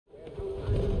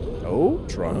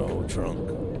trunk. Oh,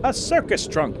 trunk. A circus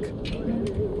trunk.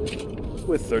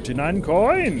 With 39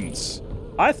 coins.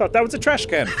 I thought that was a trash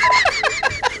can.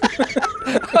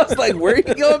 I was like, where are you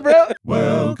going, bro?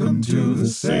 Welcome to the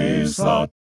save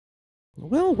slot.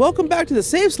 Well, welcome back to the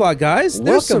Save Slot, guys.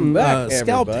 There's Welcome some back,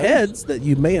 scalped everybody. heads that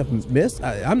you may have missed.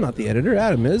 I'm not the editor.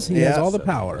 Adam is. He has Yeah, all the so-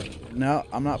 power. No,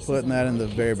 I'm not putting that in the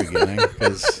very beginning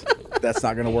because that's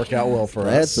not going to work out well for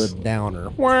That's us. a downer.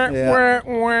 Yeah.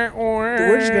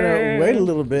 We're just going to wait a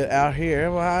little bit out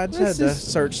here. Well, I just had to just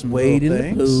search some Wade in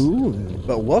little the things. pool.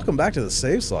 But welcome back to the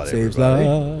Save Slot, Save everybody.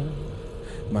 Slot.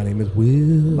 My name is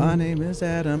Will. My name is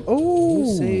Adam.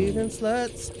 Oh, Saving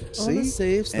sluts on the see?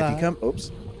 Save Slot.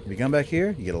 And if you come back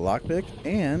here, you get a lockpick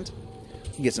and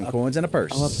you get some coins and a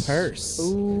purse. Oh, a purse.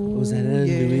 Ooh, Was that a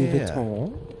Louis yeah.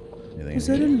 Vuitton? Anything Was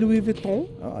in that a here? Louis Vuitton?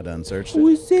 Oh, I done searched it.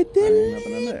 Was it a Ain't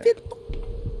nothing in Louis there.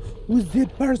 Vuitton? Was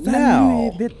it purse a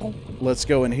Now. Louis Vuitton? Let's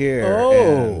go in here.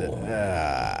 Oh. And,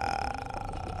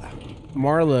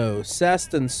 Marlowe,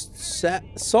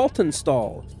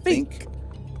 Saltonstall, Fink,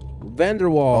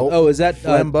 Vanderwall. Oh, Oh, is that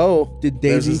Flambeau. did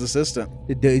There's Daisy? his assistant.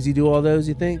 Did Daisy do all those?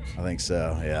 You think? I think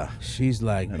so. Yeah. She's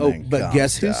like, And oh, then but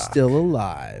guess who's Comstock. still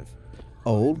alive?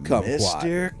 Old Kumquat,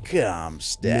 Mr.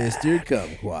 Comstock. Mr.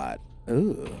 Kumquat.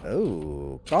 Ooh,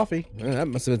 Oh, coffee. well, that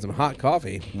must have been some hot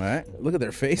coffee. All right. Look at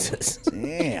their faces.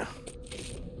 Yeah.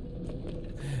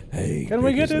 Hey, Can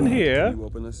we get in here?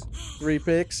 3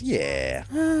 picks. Yeah.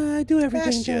 I do everything.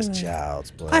 That's just don't I?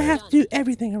 child's play. I have to do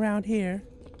everything around here.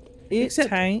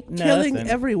 Except ain't killing nothing.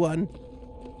 everyone.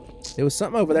 There was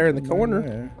something over there in the corner.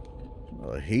 There.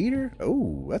 A heater.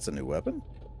 Oh, that's a new weapon.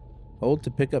 Hold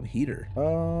to pick up heater.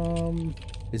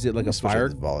 Is it like a switch out fire?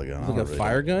 the volley gun. I like don't a really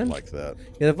fire don't gun? like that.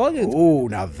 Yeah, the volley gun. Oh,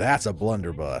 now that's a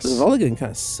blunderbuss. The volley gun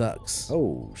kind of sucks.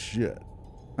 Oh shit.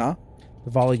 Huh? The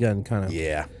volley gun kind of.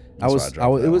 Yeah. I was.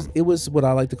 It was what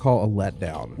I like to call a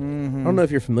letdown. I don't know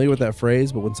if you're familiar with that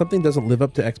phrase, but when something doesn't live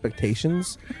up to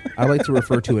expectations, I like to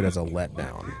refer to it as a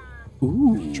letdown.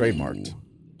 Ooh. Trademarked.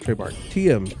 Trademark.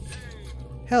 TM.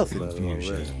 Health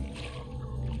infusion.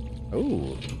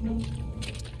 Oh.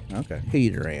 Okay.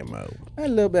 Heater ammo. A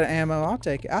little bit of ammo. I'll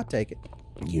take it. I'll take it.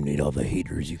 You need all the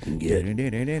heaters you can get.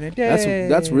 That's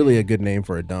That's really a good name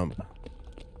for a dump.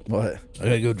 what. I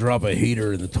gotta go drop a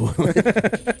heater in the toilet.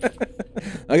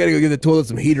 I gotta go give the toilet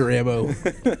some heater ammo.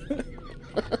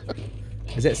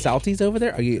 Is that salties over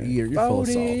there? You're full of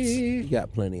salts. You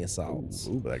got plenty of salts.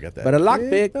 Ooh, but I got that. But a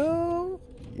lockpick. though.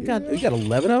 You got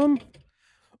 11 of them?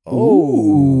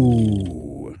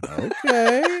 Oh.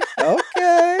 Okay.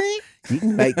 Okay. You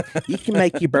can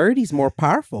make your birdies more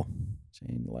powerful.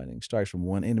 Chain lightning strikes from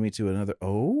one enemy to another.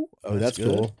 Oh, That's good.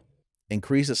 cool.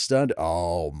 Increase a stun.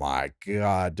 Oh my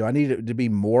god. Do I need it to be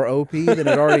more OP than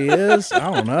it already is? I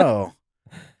don't know.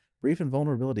 Brief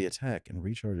invulnerability attack and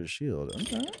recharges shield.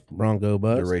 Okay. Bronco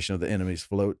buzz. Duration of the enemy's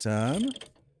float time.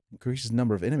 Increases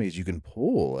number of enemies you can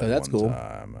pull at that's one cool.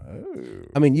 time. Oh.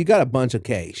 I mean, you got a bunch of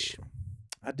cash.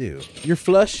 I do. You're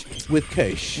flush with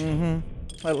cash. Mm-hmm.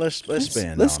 Let's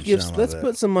spend. Let's on give. some of Let's it.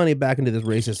 put some money back into this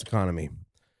racist economy.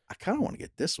 I kind of want to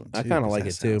get this one too. I kinda 'cause like that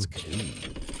it, too. sounds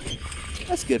cool.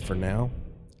 That's good for now.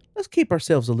 Let's keep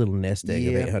ourselves a little nest egg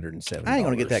Yeah. of $807. I ain't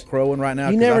gonna get that crow one right now.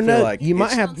 You 'cause never I feel know. Like You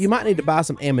might it's- have. You might need to buy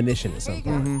some ammunition at some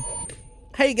point.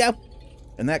 Here you go.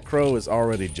 And that crow is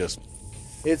already just.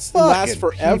 It lasts fucking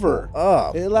forever. people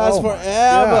up. It lasts Oh my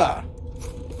forever. God.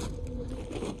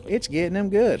 It's getting them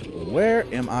good. Where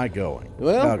am I going?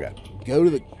 Well, okay. go to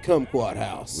the Kumquat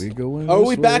house. We going. Are this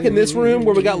we back in this way? room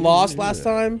where we got lost last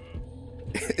time?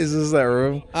 Is this that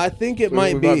room? I think it We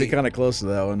might might be. be kind of close to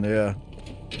that one. Yeah.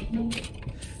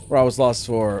 Where I was lost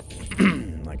for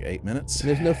like 8 minutes.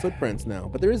 There's no footprints now,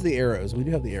 but there is the arrows. We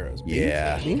do have the arrows. Beans?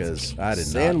 Yeah, Beans? because I did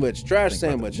Sandwich, trash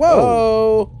think about sandwich. that.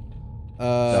 Whoa.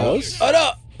 Oh. Fellas? Shut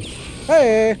up.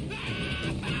 Hey.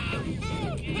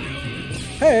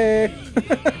 Hey.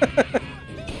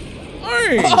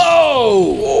 Hey.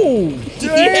 Oh.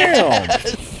 Damn.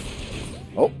 Yes.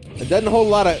 Oh. It doesn't hold a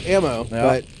lot of ammo,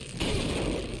 but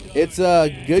it's a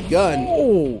good gun.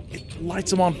 Oh, it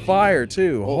lights them on fire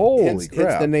too. Holy Hence- crap!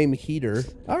 It's the name heater.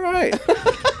 All right,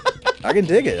 I can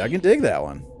dig it. I can dig that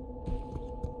one.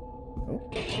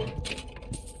 Oh.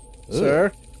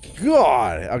 Sir,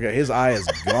 God. Okay, his eye is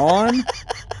gone.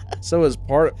 So is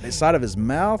his side of his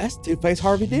mouth. That's Two-Face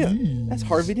Harvey Dent. That's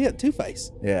Harvey Dent,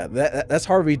 Two-Face. Yeah, that's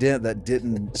Harvey Dent that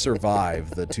didn't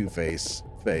survive the Two-Face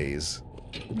phase.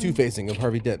 The two-facing of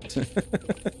Harvey Dent.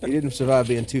 He didn't survive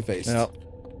being two-faced. Yep.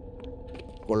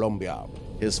 Colombia.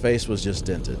 His face was just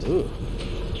dented. Ooh.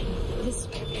 This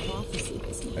prophecy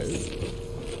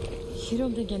business. You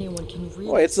don't think anyone can really?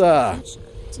 Boy, it's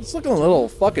looking a little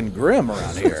fucking grim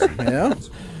around here. You know?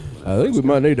 I think we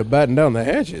might need to batten down the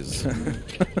hatches.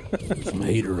 Some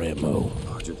hater ammo.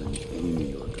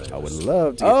 I would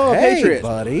love to. Oh, hey, Patriot.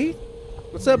 buddy.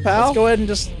 What's up, pal? Let's go ahead and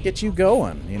just get you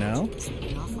going, you know?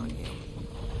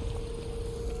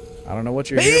 I don't know what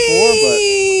you're here for, but...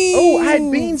 Oh, I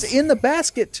had beans in the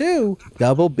basket, too.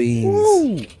 Double beans.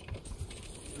 Woo.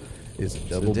 It's a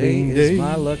double Today bean is day.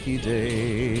 my lucky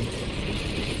day.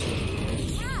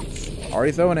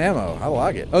 Already throwing ammo. I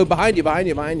like it. Oh, behind you, behind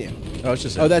you, behind you. Oh, it's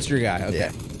just... Oh, that's your guy. Okay.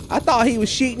 Yeah. I thought he was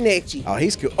shooting at you. Oh,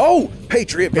 he's cool. Oh,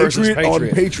 Patriot versus Patriot on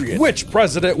Patriot. Patriot. Which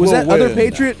president Was will that win? other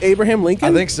Patriot, Abraham Lincoln?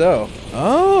 I think so.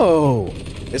 Oh.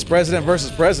 It's president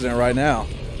versus president right now.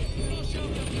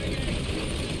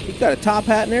 He's got a top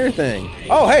hat and everything.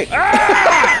 Oh, hey.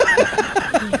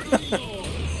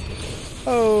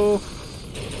 Oh.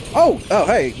 Oh,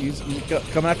 hey. You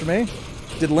coming after me?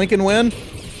 Did Lincoln win?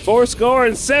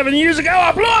 407 years ago,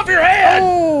 I blew off your head!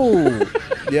 Oh.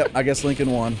 Yep, I guess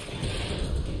Lincoln won.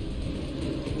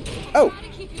 Oh.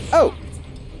 Oh.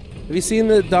 Have you seen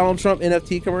the Donald Trump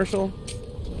NFT commercial?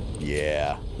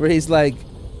 Yeah. Where he's like,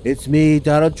 "It's me,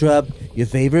 Donald Trump, your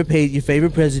favorite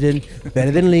president,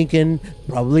 better than Lincoln,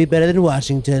 probably better than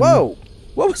Washington." Whoa.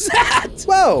 What was that?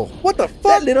 Whoa. What the That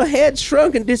fuck? little head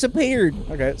shrunk and disappeared.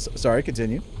 Okay, sorry,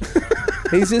 continue.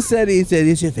 He said,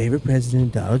 "It's your favorite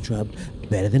president, Donald Trump,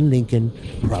 better than Lincoln,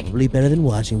 probably better than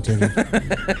Washington.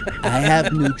 I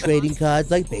have new trading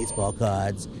cards like baseball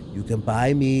cards. You can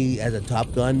buy me as a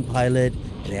Top Gun pilot,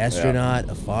 an astronaut,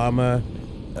 a farmer,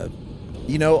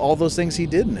 You know, all those things he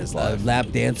did in his a life. lap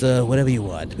dancer, whatever you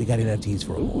want. We got NFTs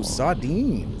for Ooh, them.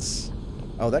 sardines.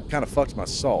 Oh, that kind of fucked my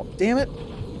salt. Damn it.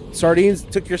 Sardines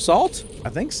took your salt? I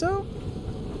think so.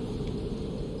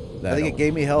 That I think it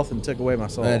gave me health and took away my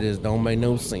salt. That just don't make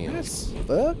no sense. That's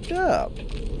fucked up.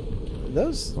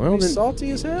 Those Well, be then-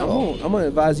 salty as hell. I'm gonna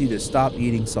advise you to stop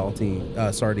eating sardines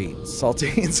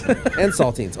Saltines. and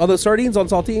saltines. Although sardines on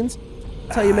saltines,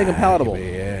 that's how you make them palatable.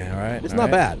 Yeah, all right. It's all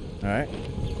not right, bad. All right.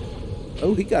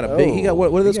 Oh, he got a big. He got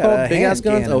what are he those got called? a Big ass hand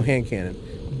guns. cannon. Oh, hand cannon.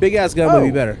 Big ass gun would be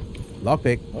Oh. better.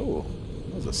 Lockpick. Oh,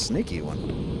 that was a sneaky one.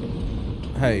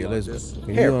 Hey, Elizabeth. Can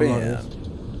you Hairpin. unlock this?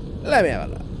 Let me have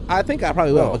a look. I think I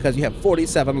probably will Oh. because you have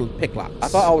 47 pick locks. I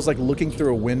thought I was like looking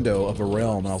through a window of a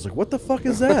realm, and I was like, "What the fuck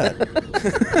is that?"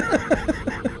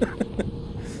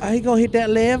 I ain't gonna hit that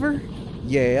lever.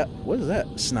 Yeah. What is that?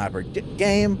 Sniper.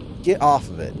 Game. Get off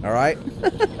of it. All right.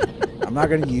 I'm not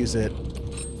gonna use it.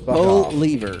 Fuck Pull off.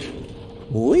 lever.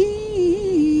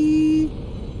 Wee.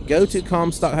 Go to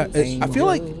Comstock. I feel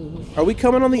like. Are we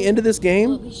coming on the end of this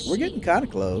game? We're getting kind of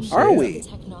close. Are Yeah. we?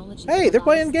 Hey, they're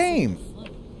playing game.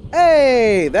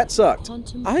 Hey, that sucked.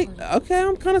 Okay,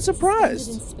 I'm kind of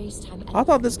surprised. I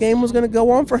thought this game was gonna go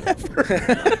on forever.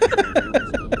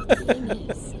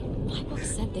 My book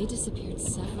said they disappeared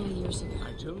several years ago.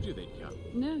 I told you they'd come.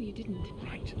 No, you didn't.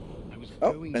 Right. I was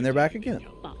Oh, going and they're to back let you again.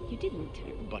 come. But you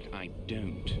didn't. But I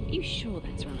don't. You sure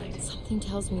that's right? Something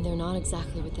tells me they're not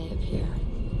exactly what they appear.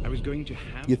 I was going to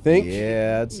have. You think?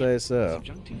 Yeah, I'd say so.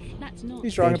 Subjunctive. That's not.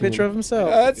 He's drawing a picture of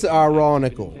himself. That's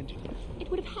ironical. It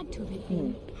would have had to have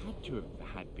been. Had to have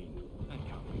had been. That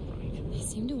can't be right. They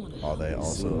seem to want to. Are they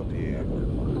also appear?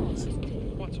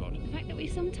 What's odd? The fact that we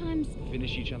sometimes...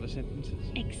 Finish each other's sentences.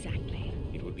 Exactly.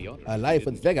 It would be odd. A life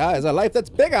that's bigger is a life that's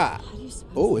bigger. How do you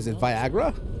suppose Oh, they is it know?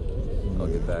 Viagra? I'll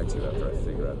get back to you after I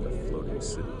figure out the floating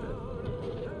city bit.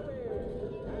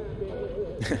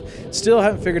 Still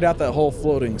haven't figured out that whole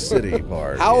floating city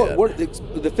part. How? yet. What?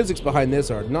 The physics behind this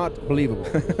are not believable.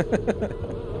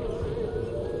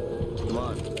 Come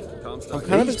on, Comstock. I'm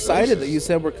kind of excited that you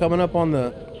said we're coming up on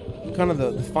the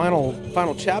the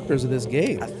final chapters of this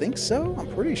game. I think so. I'm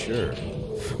pretty sure.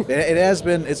 It has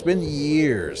been. It's been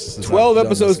years. Since 12 I've done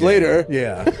this episodes game. later.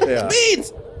 Yeah. Yeah.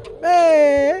 Beans.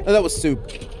 Hey. Oh, that was soup.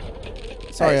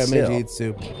 Sorry, Hey, I made still. you eat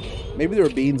soup. Maybe there were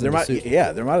beans There in the might. soup.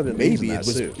 Yeah, there might have been beans Maybe in it that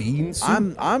was soup. bean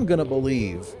soup. I'm gonna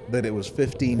believe that it was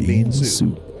 15 bean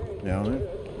soup. You know what I mean?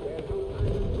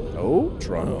 Oh,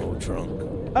 trunk. Oh, trunk.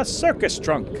 A circus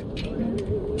trunk.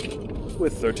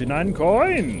 With 39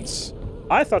 coins.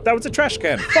 I thought that was a trash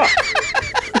can. Fuck.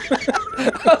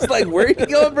 I was like, where are you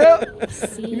going, bro?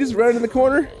 See, You just run in the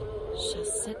corner shall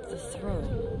set the throne.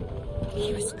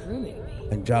 He was grooming me.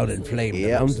 and drown in flame the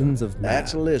Yep. mountains of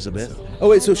That's man. Elizabeth. Oh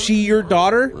wait, so she your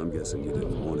daughter? I'm guessing you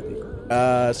didn't want to be.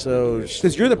 So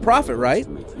Because you're the prophet, right?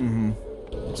 mm-hmm.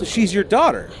 So she's your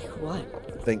daughter. What?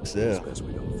 I think so. Best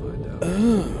we don't find out.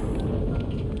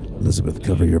 Elizabeth,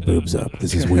 cover your boobs up.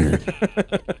 This is weird.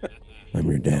 I'm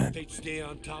your dad. They'd stay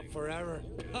on top forever.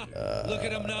 Look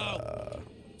at him now.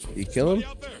 You kill him?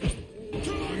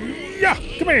 Yeah,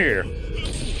 come here.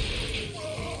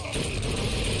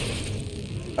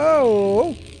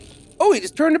 Oh. Oh, he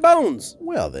just turned to bones.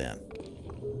 Well then.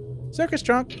 Circus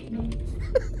trunk.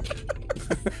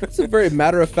 It's a very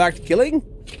matter-of-fact killing.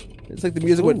 It's like the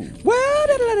music went,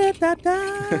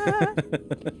 "Wa-da-da-da-da-da."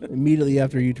 Immediately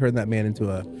after you turn that man into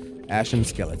a ashen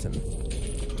skeleton.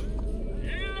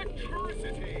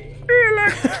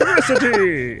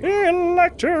 Electricity!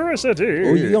 Electricity!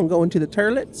 Oh, you gonna go into the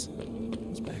toilets?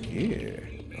 What's back here?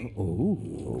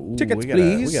 Oh, Tickets, tickets, we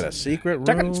please. got a secret room.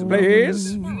 Tickets,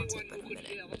 please.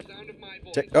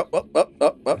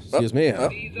 Up. Excuse me.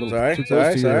 Up. Too Sorry.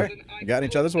 close to your- Got in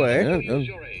each other's way.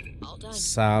 All done.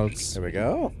 Salts. There we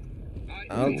go.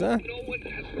 Alda.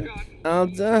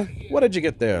 Alda. What did you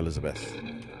get there, Elizabeth?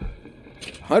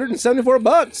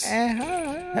 $174.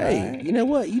 Hey, Hey. you know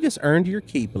what? You just earned your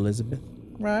keep, Elizabeth.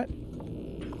 Right.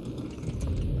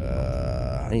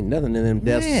 Ain't nothing in them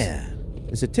desks. Man.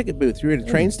 It's a ticket booth. You're at a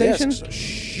train station? Desks are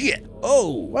shit.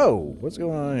 Oh. Whoa. What's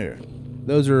going on here?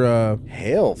 Those are,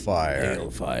 Hellfire.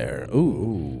 Hellfire.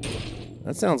 Ooh.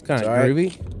 That sounds kind of Sorry.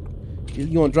 groovy.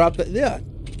 You want to drop that? Yeah.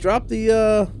 Drop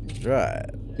the, Right.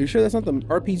 You sure that's not the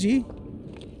RPG?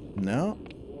 No.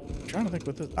 I'm trying to think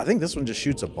what this. I think this one just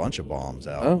shoots a bunch of bombs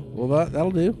out. Oh, well,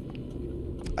 that'll do.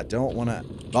 I don't want to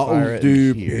That'll fire it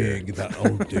do, in here. pig.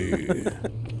 That'll do.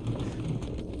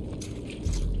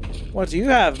 What do you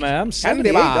have, ma'am?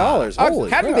 Candy $78. bar. Holy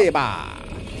Candy crap. bar.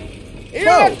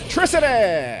 Whoa. Electricity.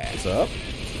 What's up?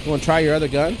 You want to try your other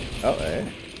gun? Oh,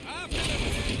 hey.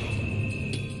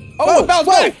 Oh,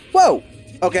 Whoa! Whoa!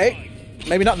 Okay.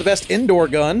 Maybe not the best indoor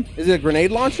gun. Is it a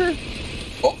grenade launcher?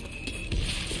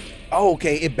 Oh,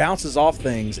 okay. It bounces off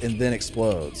things and then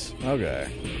explodes. Okay.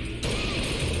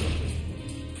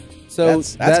 So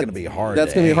That's going to be hard.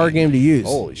 That's to gonna be a aim. hard game to use.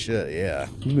 Holy shit! Yeah.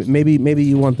 Maybe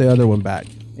you want the other one back.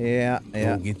 Yeah.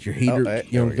 Go get your heater. Oh, hey,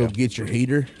 you there want we to go go. get your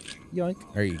heater?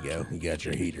 Yoink. There you go. You got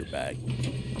your heater back.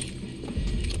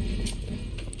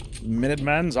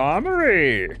 Minuteman's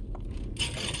Armory.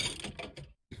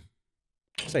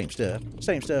 Same stuff.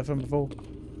 Same stuff from before.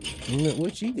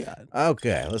 What you got?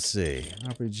 Okay, let's see.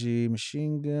 RPG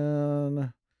machine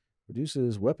gun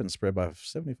reduces weapon spread by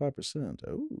 75%.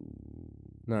 Oh,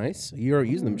 Nice. You're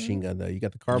using the machine gun though. You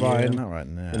got the yeah, carbine not right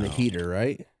now. and the heater,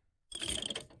 right?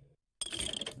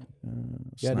 got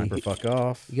any Sniper, he- fuck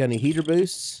off. You got any heater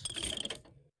boosts?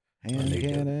 Hand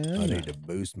cannon. I need to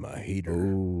boost my heater.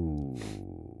 Ooh.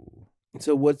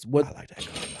 So what I like that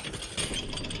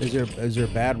carbine. is there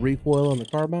bad recoil on the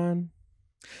carbine?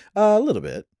 A little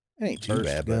bit. It ain't too Burst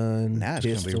bad, gun, but now it's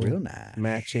pistol, gonna be real nice.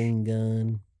 Machine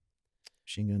gun,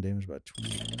 Machine gun damage by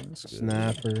 20. That's good.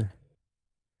 sniper,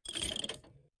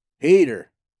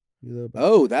 heater.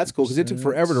 Oh, that's cool because it took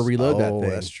forever to reload that thing.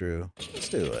 That's true. Let's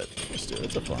do it. Let's do it.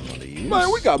 It's a fun one to use.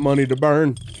 Man, we got money to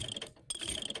burn.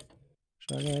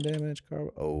 Shotgun damage,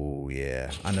 carbine. Oh yeah,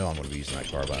 I know I'm gonna be using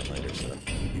that carbine later. So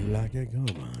You like that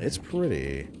carbine? it's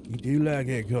pretty. You do like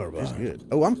that carbine. It's good.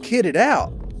 Oh, I'm kitted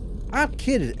out. I'm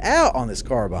kitted out on this You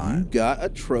carbine. got a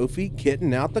trophy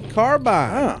kitten out the carbine.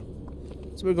 Huh?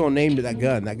 So we're gonna name that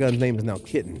gun. That gun's name is now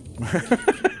Kitten.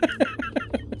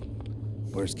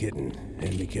 Where's Kitten?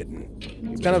 Hand me Kitten.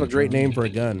 It's kind of a great name for a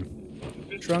gun.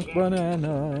 Trunk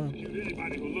banana.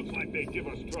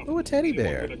 Oh, a teddy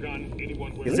bear. He Is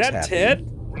looks that happy. Ted?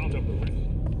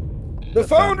 The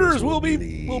founders will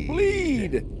will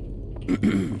bleed.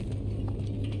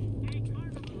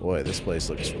 Boy, this place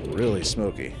looks really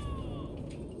smoky.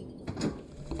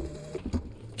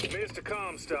 Mr.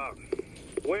 Comstock,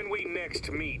 when we next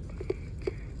meet,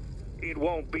 it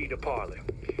won't be the parlor.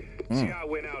 See, I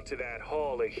went out to that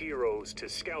Hall of Heroes to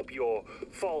scalp your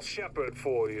false shepherd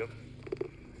for you.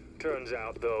 Turns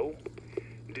out, though,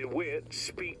 DeWitt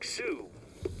speaks Sioux.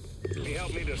 He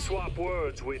helped me to swap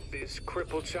words with this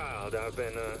crippled child I've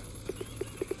been,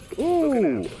 looking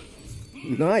Ooh,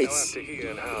 after. nice. After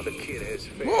hearing how the kid has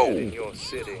fared Whoa. in your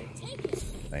city,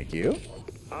 Thank you.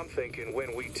 I'm thinking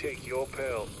when we take your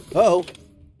pelt, Oh,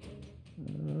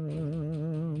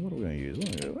 What are we gonna use?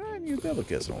 I haven't used double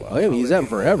kiss in a while. I haven't used that in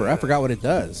forever. I forgot what it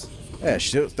does. Yeah,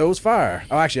 shoot, throws fire.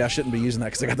 Oh, actually, I shouldn't be using that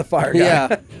because I got the fire guy.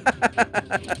 Yeah.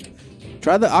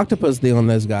 Try the octopus thing on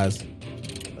those guys.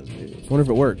 Wonder if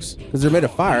it works because they're made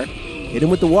of fire. Hit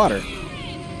them with the water.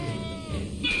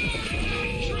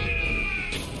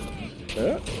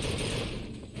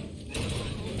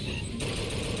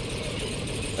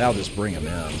 That'll just bring him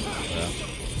in.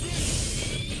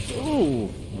 Ooh.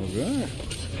 Okay.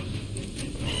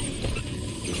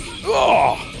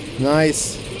 Oh!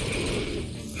 Nice.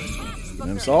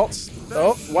 Them salts.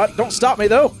 Oh, what? Don't stop me,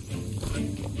 though.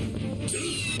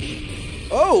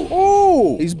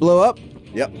 Oh, he's blow up.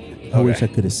 Yep. I wish I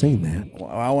could have seen that. Well,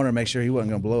 I wanted to make sure he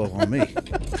wasn't going to blow up on me.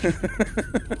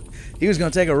 He was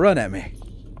going to take a run at me.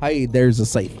 Hey, there's a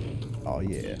safe. Oh,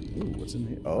 yeah. Ooh, what's in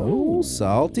here? Oh,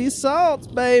 salty salts,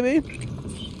 baby.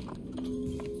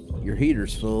 Your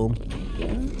heater's full.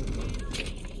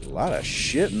 A lot of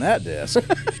shit in that desk.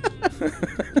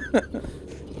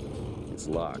 It's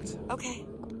locked. Okay.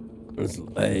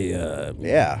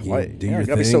 Yeah. Why, do you your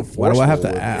gotta be thing. so Why do I have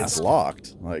forceful to with ask? It's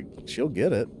locked. Like, she'll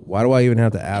get it. Why do I even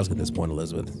have to ask at this point,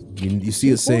 Elizabeth? You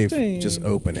see a safe, 14. just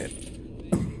open it.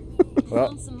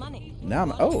 Well, Some money. now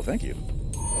I'm... Oh, thank you.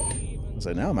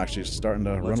 So now I'm actually starting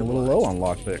to run a little low on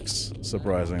lockpicks,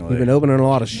 surprisingly. We've been opening a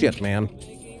lot of shit, man.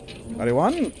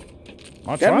 Anyone?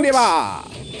 My Candy trunks? bar!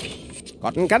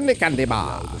 Cotton candy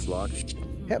bar. It's locked.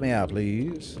 Help me out,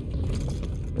 please.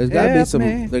 There's gotta be Help some.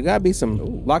 me. There gotta be some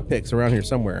lockpicks around here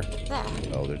somewhere. There.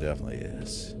 Oh, there definitely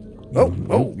is. Oh,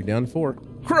 you're down to 4.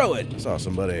 Crow it. Saw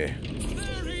somebody.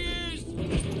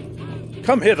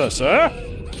 Come hither, sir.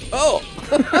 Oh.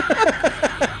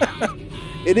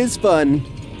 It is fun.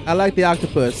 I like the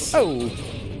octopus. Oh.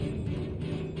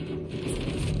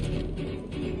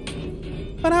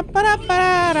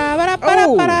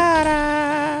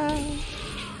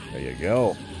 There you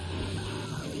go.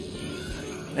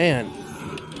 Man,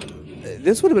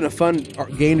 this would have been a fun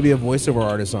game to be a voiceover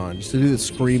artist on, just to do the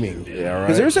screaming. Yeah, right.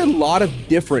 Because there's a lot of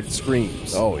different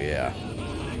screams. Oh, yeah.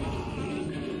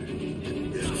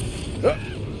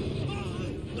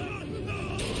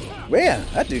 Man,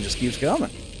 that dude just keeps coming.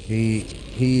 He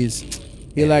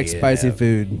likes spicy Yeah.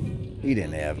 food. He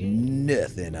didn't have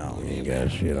nothing on. Ain't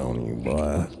got shit on you,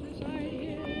 boy.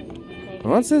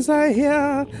 What's this I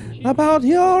hear about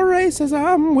your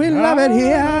racism? We love it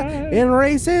here in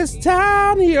racist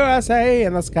town, USA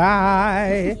in the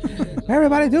sky.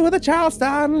 Everybody do the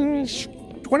Charleston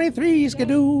 23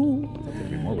 skidoo. There'll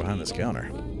be more behind this counter.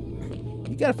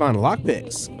 You gotta find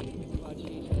lockpicks.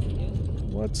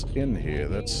 What's in here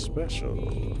that's special?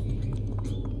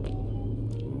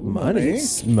 Money.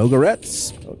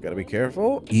 Smogarettes. Oh, gotta be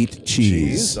careful. Eat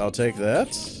cheese. I'll take that.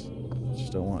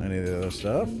 Just don't want any of the other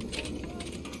stuff.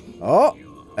 Oh,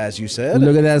 as you said.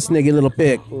 Look at that sneaky little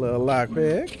pig. Little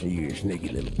lockpick. You're a sneaky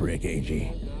little prick, ain't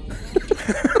you?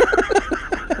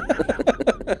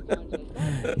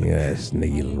 Yeah,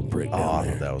 sneaky little prick Oh, down I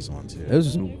there. thought that was one too. Those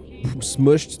are some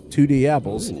smushed 2D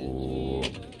apples.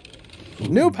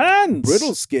 New pants!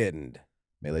 Brittle skinned.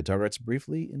 Melee targets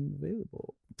briefly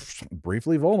invulnerable.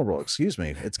 Briefly vulnerable, excuse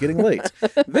me. It's getting late.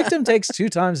 Victim takes 2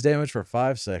 times damage for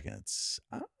 5 seconds.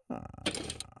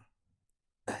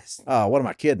 Oh, what am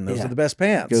I kidding? Those Yeah. are the best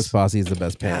pants. Ghost Posse is the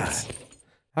best pants.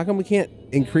 How come we can't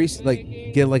increase,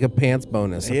 get like a pants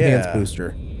bonus, a Yeah. pants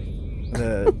booster?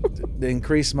 To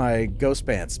increase my ghost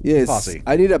pants Yes, posse.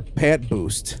 I need a pant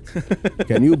boost.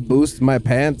 Can you boost my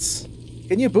pants?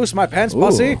 Can you boost my pants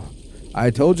posse? Ooh. I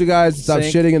told you guys to stop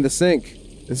Sink. shitting in the sink.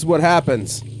 This is what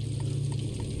happens.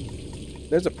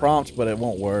 There's a prompt, but it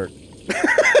won't work.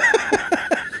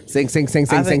 Sink, sink, sink,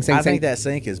 I sink, think, sink, I think sink. that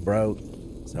sink is broke.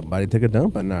 Somebody took a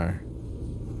dump in our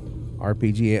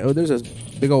RPG. Oh, there's a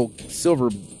big old silver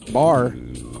bar.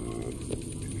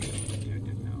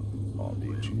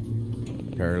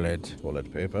 Toilet.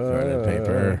 Toilet paper. Toilet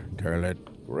paper. Toilet.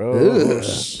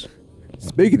 Gross.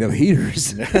 Speaking of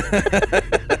heaters.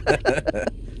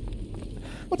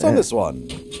 What's on this one?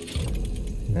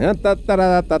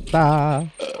 Da-da-da-da-da-da.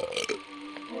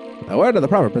 The word of the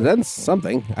prophet presents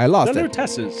something. I lost The it.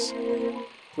 Lutesses.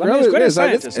 Well, Fleming's it greatest is,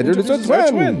 I just scientist introduced introduces her her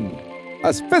twin. twin.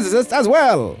 A physicist as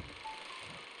well.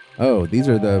 Oh, these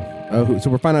are the. Oh, so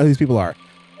we're finding out who these people are.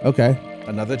 Okay.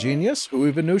 Another genius? Who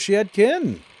even knew she had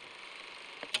kin?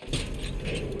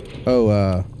 Oh,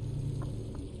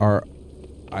 our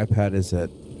iPad is at.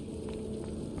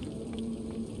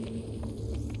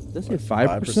 Does it say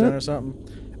 5% or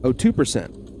something? Oh,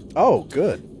 2%. Oh,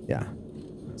 good. Yeah.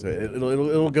 So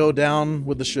it'll go down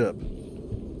with the ship.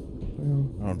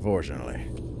 Unfortunately.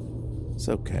 It's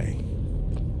okay.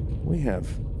 We have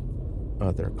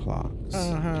other clocks.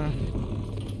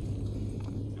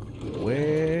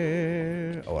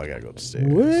 Where? Oh, I gotta go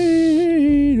upstairs.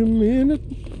 Wait a minute.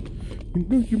 You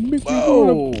know you make me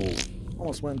Whoa!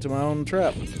 Almost went into my own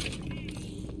trap.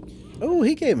 Oh,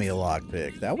 he gave me a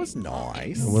lockpick. That was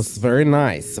nice. It was very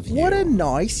nice of you. What a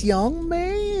nice young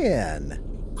man.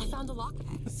 I found a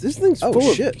lockpick. This thing's Oh,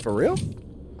 full shit. For real?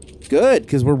 of good,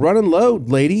 because we're running low,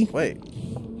 lady. Wait.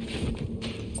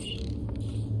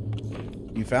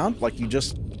 You found? Like you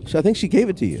just... So I think she gave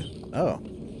it to you. Oh.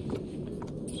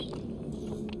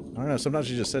 I don't know. Sometimes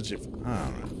she just said she... I don't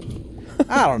know.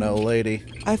 I don't know, lady.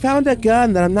 I found a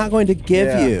gun that I'm not going to give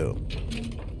Yeah. you.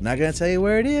 Not gonna tell you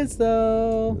where it is,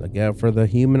 though. Look out for the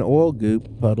human oil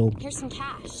goop puddle. Here's some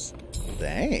cash.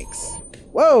 Thanks.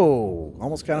 Whoa!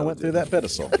 Almost kind of went through that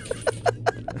pedestal.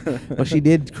 Well, she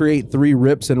did create 3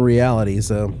 rips in reality,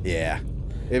 so. Yeah.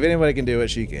 If anybody can do it,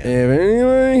 she can. If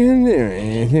anyone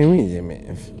can do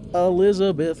it.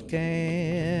 Elizabeth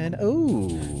can. Ooh.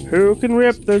 Who can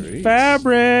rip the Treats.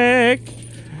 fabric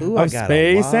Ooh, I of got a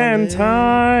space and wallet.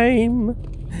 time?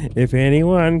 If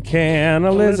anyone can,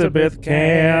 Elizabeth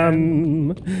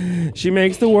can. She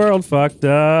makes the world fucked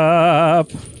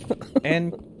up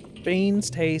And beans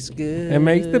taste good. and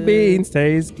makes the beans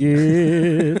taste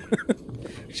good.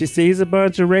 She sees a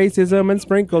bunch of racism and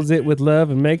sprinkles it with love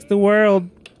and makes the world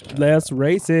less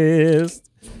racist.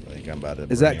 I think I'm about to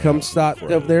Is that bring Comstock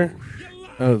out up there?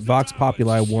 Oh, Vox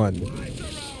Populi 1.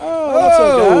 Oh, what's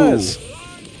up, guys?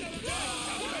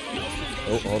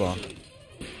 Oh, hold on.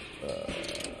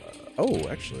 Oh,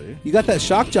 actually, You got that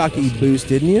shock jockey boost,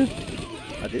 didn't you?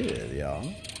 I did, yeah.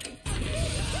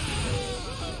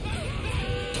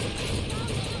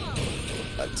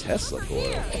 A Tesla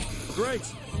coil. Great.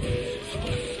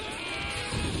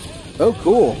 Oh,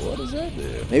 cool. What does that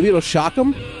do? Maybe it'll shock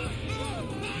them.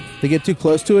 They get too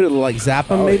close to it, it'll like zap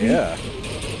them. Oh, maybe. yeah.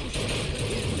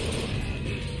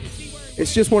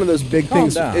 It's just one of those big Calm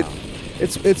things. down.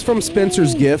 It's from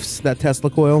Spencer's Gifts. That Tesla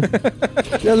coil.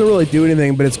 It doesn't really do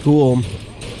anything, but it's cool.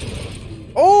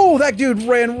 Oh, that dude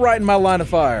ran right in my line of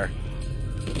fire.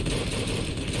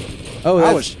 Oh, I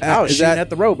that's, was is shooting that at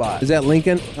the robot. is that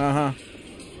Lincoln? Uh-huh.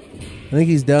 I think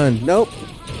he's done. Nope.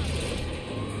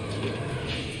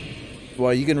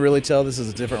 Well, you can really tell this is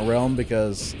a different realm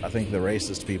because I think the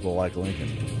racist people like Lincoln.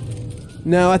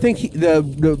 No, I think the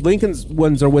Lincoln's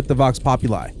ones are with the Vox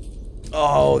Populi.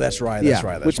 Oh, that's right. That's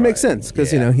right. That's which right. makes sense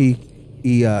because you know he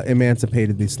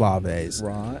emancipated the Slaves.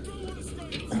 Right.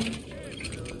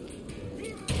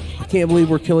 I can't believe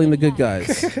we're killing the good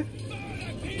guys.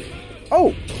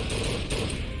 Oh,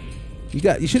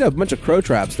 You should have a bunch of crow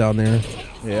traps down there.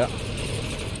 yeah.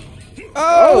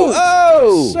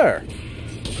 Oh, Sir.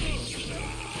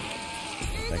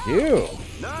 Thank you.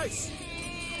 Nice.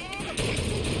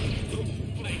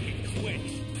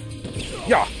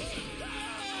 Yeah.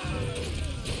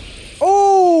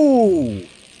 Oh.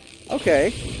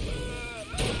 Okay.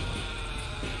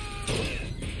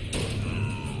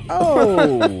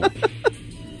 Oh.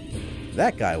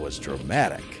 That guy was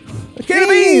dramatic. Can of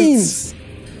beans.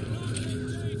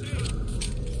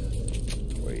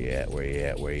 Where you at? Where you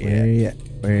at? Where you Where at? you at?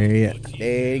 Where you at?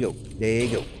 There you go. There you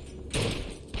go.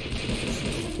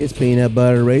 It's peanut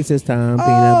butter racist time.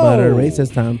 Peanut butter Oh.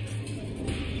 racist time.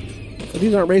 But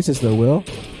these aren't racist though, Will.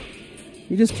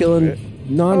 You're just killing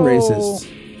non-racists.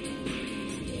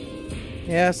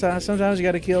 Yeah, so sometimes you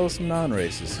got to kill some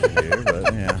non-racists here,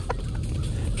 but yeah.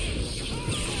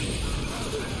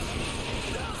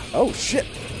 Oh shit!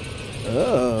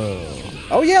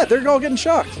 Oh yeah, they're all getting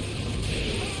shocked.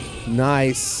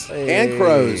 Nice. Hey. And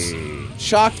crows.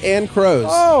 Shocked and crows.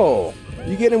 Oh,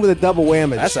 You get in with a double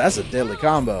whammy. that's a deadly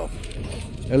combo.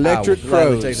 Electric I will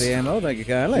gladly crows. take the ammo. Thank you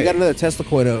kindly. We got another Tesla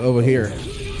coin over here.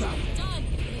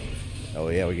 Oh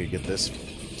yeah, we could get this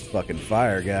fucking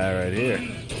fire guy right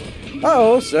here.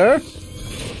 Oh, sir.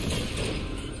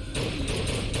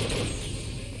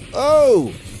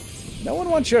 Oh! No one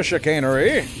wants your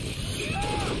chicanery.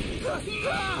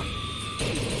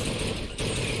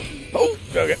 Oh,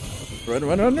 okay. Run,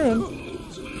 run, run, run.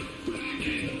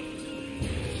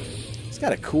 He's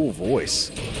got a cool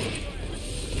voice.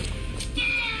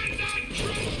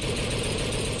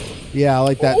 Yeah, I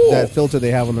like that, Ooh. that filter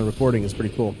they have on the recording is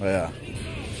pretty cool. Yeah.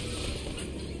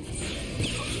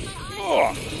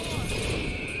 Oh.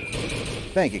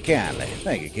 Thank you kindly.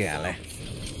 Thank you kindly.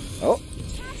 Oh,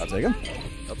 I'll take him.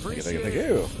 Thank you, thank you, thank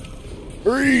you.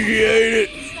 Appreciate it.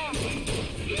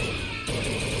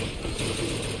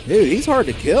 Dude, he's hard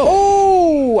to kill.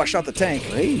 Oh, I shot the tank.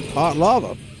 Hey, hot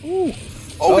lava. Ooh.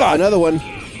 Oh, God. Another one.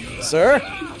 Sir?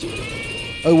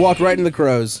 Oh, walked right into the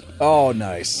crows. Oh,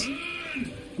 nice.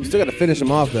 We still got to finish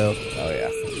him off, though. Oh, yeah.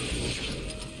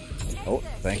 Oh,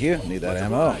 thank you. Need that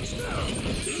ammo.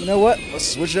 You know what? Let's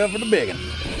switch it up for the big one.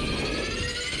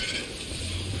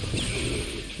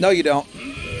 No, you don't.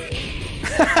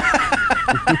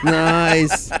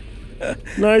 Nice.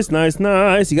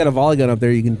 Nice. You got a volley gun up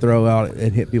there you can throw out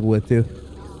and hit people with, too.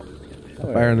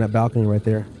 Fire on that balcony right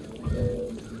there.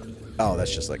 Oh,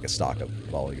 that's just like a stock of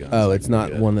volley guns. Oh, Like, it's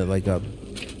not good. one that, like, a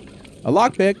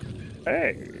lockpick.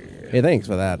 Hey. Hey, thanks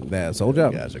for that. Yeah, sold You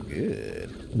job. guys are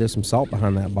good. There's some salt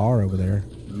behind that bar over there.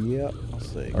 Yep. I'll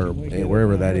see. Or Can we get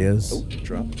wherever it? that is. Oh,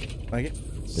 drop. Thank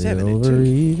you. Silver 72.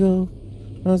 Eagle.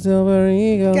 A silver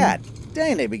eagle. God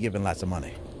dang, they be giving lots of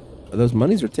money. Are those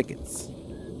monies or tickets?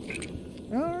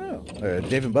 I don't know.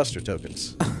 Dave and Buster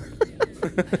tokens.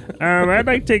 I'd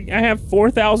like to. I have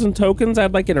 4,000 tokens.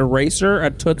 I'd like an eraser, a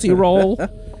Tootsie Roll.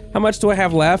 How much do I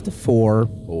have left? 4.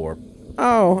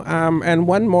 Oh, and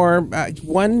one more.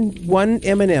 One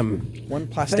M&M. One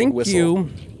plastic Thank whistle. you.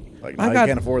 Like, now you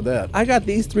can't afford that. I got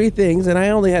these 3 things, and I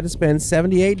only had to spend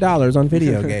 $78 on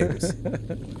video games.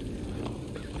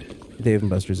 Dave &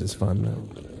 Buster's is fun,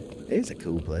 though. It's a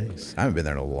cool place. I haven't been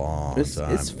there in a long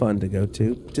time. It's fun to go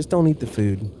to. Just don't eat the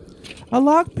food. A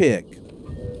lockpick.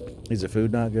 Is the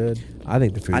food not good? I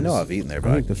think the food. I know I've eaten there,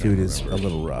 but I think the can't food is remember. a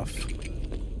little rough.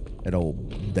 At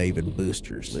old Dave &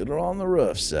 Buster's. Little on the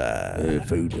rough side. The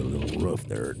food's a little rough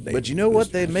there. At But you know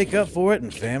what? They make up for it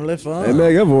in family fun. They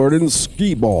make up for it in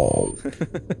skee ball. Got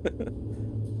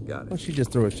Why it. don't you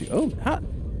just throw it to you? Oh,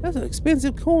 that's an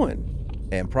expensive coin.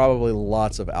 And probably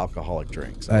lots of alcoholic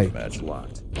drinks, I Hey. would imagine.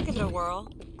 Locked. I'll give it a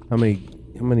whirl. How many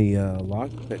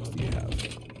lockpicks do you have?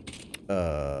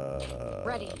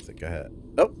 Ready. I think I had.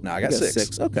 Oh, no, I got You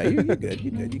 6. Okay, you're good.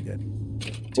 You're good. You're good.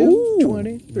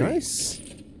 223. Nice.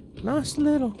 Nice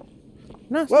little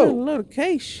Whoa. little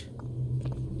cache.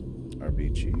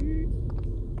 RPG.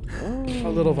 A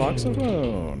little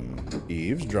voxophone.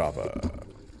 Eavesdropper.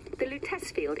 The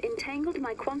Lutece field entangled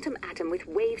my quantum atom with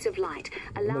waves of light,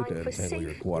 I'd like allowing to for entangle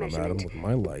your safe quantum atom measurement. with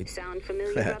my light. Sound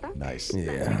familiar, brother? Nice. That's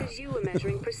Yeah. because you were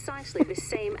measuring precisely the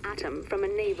same atom from a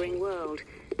neighboring world.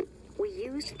 We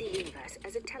used the universe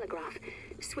as a telegraph.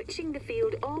 Switching the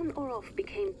field on or off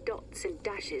became dots and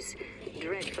dashes.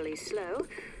 Dreadfully slow.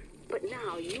 But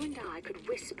now you and I could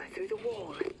whisper through the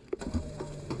wall.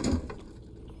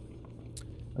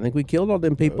 I think we killed all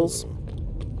them peoples.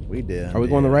 We did. Are we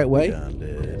going the right way? We done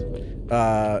did.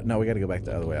 No, we got to go back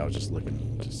the other way. I was just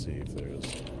looking to see if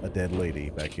there's a dead lady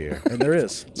back here. And there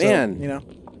is. So, Man. you know,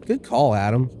 Good call,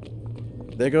 Adam.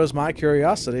 there goes my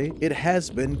curiosity. It has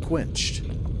been quenched.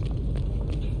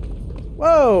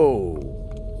 Whoa!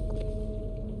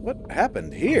 What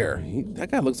happened here? That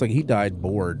guy looks like he died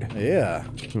bored. Yeah.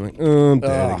 I'm like, oh, I'm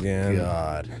dead Oh, again.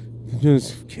 God.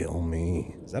 Just kill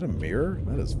me. Is that a mirror?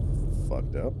 That is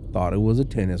fucked up. Thought it was a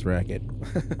tennis racket.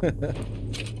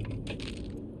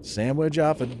 Sandwich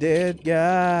off a dead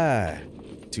guy.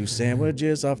 2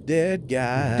 sandwiches off dead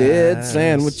guys. Dead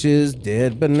sandwiches,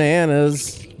 dead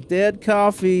bananas, dead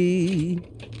coffee.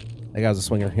 That guy was a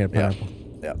swinger. He had a pineapple.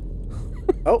 Yep.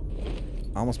 Oh,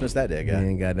 almost missed that dead He guy.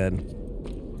 ain't got nothing.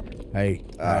 Hey,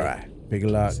 All right, pick a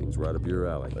lot. Seems right up your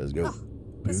alley. let's go.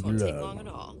 This won't take long at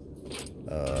all.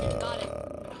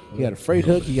 You got a freight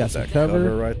hook. You got some That cover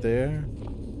cover. right there.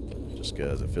 Just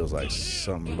because it feels like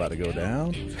something's about to go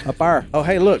down. Up there. Oh,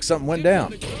 hey, look, something went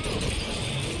down.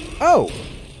 Oh,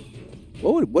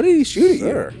 What did he shoot at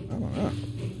sir. I don't know.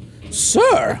 you?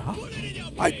 Sir,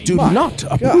 I do My not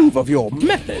approve of your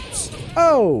methods.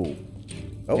 Oh.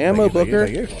 Oh, Ammo thank you, booker.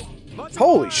 thank you.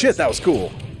 Holy shit, that was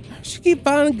cool. She keep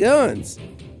finding guns.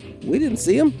 We didn't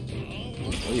see him.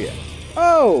 Oh, yeah.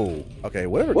 Oh. Okay,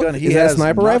 whatever What, gun he is that a has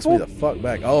sniper knocks me rifle? the fuck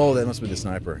back. Oh, that must be the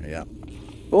sniper. Yeah.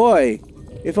 Boy,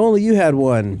 if only you had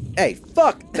one. Hey,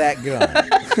 fuck that gun.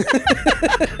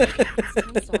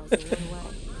 Turnstiles are in the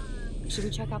way. Should we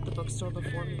check out the bookstore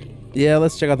before we leave? Yeah,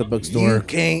 let's check out the bookstore. You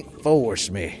can't force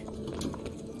me.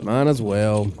 Might as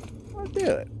well. I'll do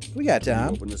it. We got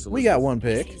time. Open this, We got one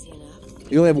pick. Easy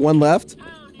enough. You only have one left?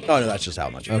 Oh, no, that's just how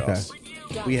much it Okay. costs.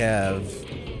 We have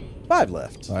 5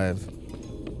 left. 5.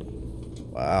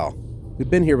 Wow. We've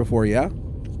been here before, yeah?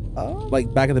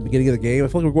 Like back at the beginning of the game? I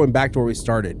feel like we're going back to where we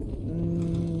started.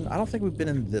 I don't think we've been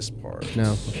in this part.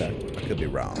 No, okay. I could be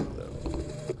wrong, though.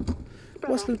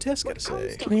 What's Lutece got to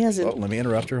say? He hasn't. Oh, let me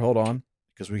interrupt her. Hold on.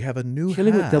 Because we have a new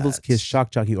Killing with hat. Devil's Kiss,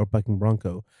 Shock Jockey, or Bucking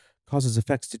Bronco causes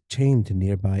effects to chain to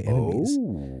nearby enemies. Oh.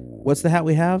 What's the hat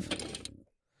we have?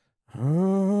 Is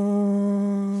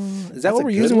that That's what a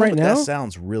we're good using one, right but now? That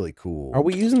sounds really cool. Are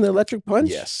we using the electric punch?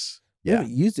 Yes. We Yeah.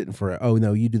 haven't used it for. Oh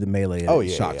no, you do the melee. And Oh, it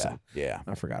yeah, shocks yeah. him. Yeah.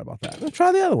 I forgot about that. Let's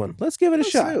try the other one. Let's give it a Let's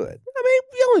shot. do it. I mean,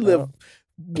 we only live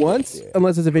once, Yeah.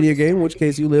 unless it's a video game, in which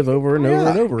case you live over and over Yeah.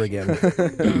 and over again.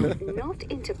 Not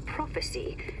into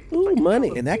prophecy. Ooh,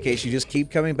 money. In that case, you just keep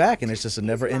coming back, and it's just a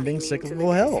never-ending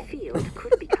cyclical hell.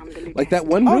 Like that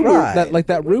one room, right.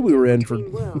 that room we were in for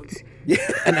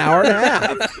an hour and a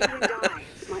half.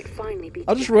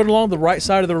 I'll just run along the right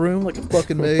side of the room like a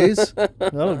fucking maze.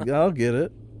 I'll get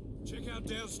it. Check out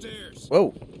downstairs.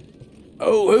 Whoa.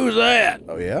 Oh, who's that?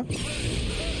 Oh, yeah?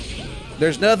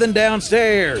 There's nothing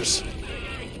downstairs.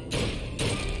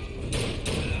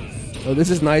 Oh,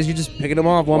 this is nice. You're just picking them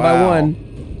off one by Wow. one.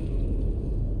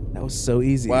 That was so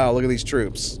easy. Wow, look at these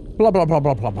troops. Blah, blah, blah,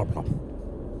 blah, blah, blah, blah.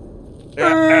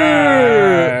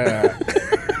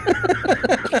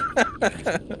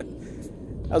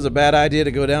 That was a bad idea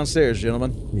to go downstairs,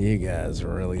 gentlemen. You guys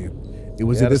really... It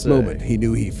was at this moment he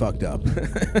knew he fucked up.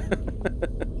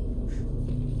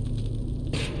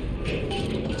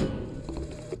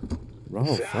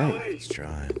 Ronald Frank is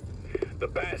trying. The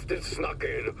bastard snuck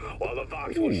in while the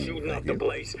Vox was shooting up the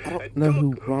place. I don't know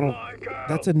who Ronald.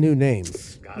 That's a new name.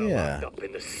 Yeah. Locked up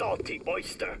in the salty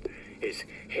oyster. His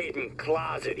hidden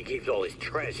closet. He keeps all his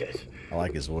treasures. I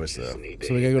like his voice though. So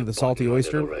we gotta go to the salty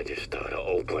oyster. Register to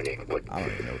open it, but I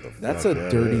don't even know what the fuck That's a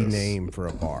that dirty is. name for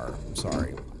a bar. I'm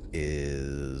sorry.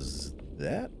 Is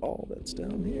that all that's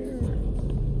down here?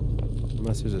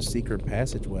 Unless there's a secret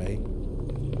passageway.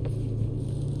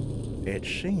 It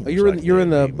seems. Oh, you're like in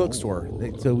there'd the be bookstore.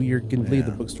 more. So you can leave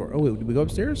the bookstore. Oh wait, did we go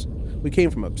upstairs? We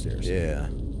came from upstairs. Yeah.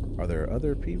 Are there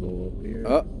other people up here?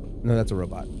 Oh no, that's a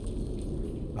robot.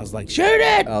 I was like, shoot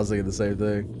it! I was thinking the same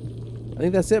thing. I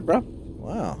think that's it, bro.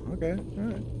 Wow. Okay. All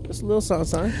right. Just a little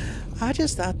something. I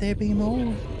just thought there'd be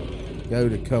more. Go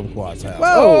to Kumquat's house.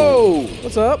 Whoa!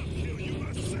 What's up?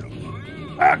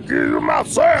 I give you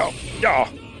myself. Yeah.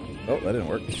 Oh, that didn't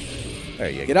work. There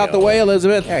you go. Get out the way,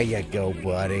 Elizabeth. There you go,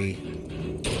 buddy.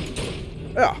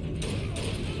 Yeah.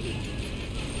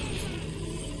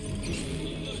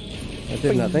 That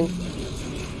did nothing.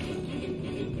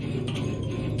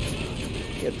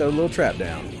 Get the little trap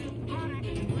down.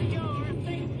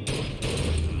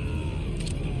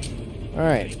 All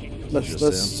right.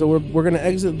 Just So we're gonna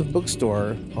exit the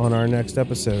bookstore on our next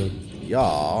episode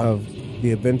Y'all. of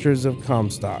The Adventures of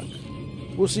Comstock.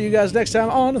 We'll see you guys next time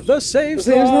on The Save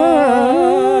Save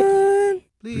Slot.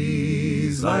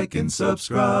 Please like and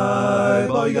subscribe.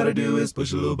 All you gotta do is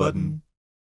push a little button.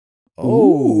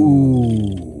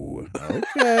 Oh.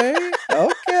 Okay.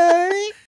 Okay.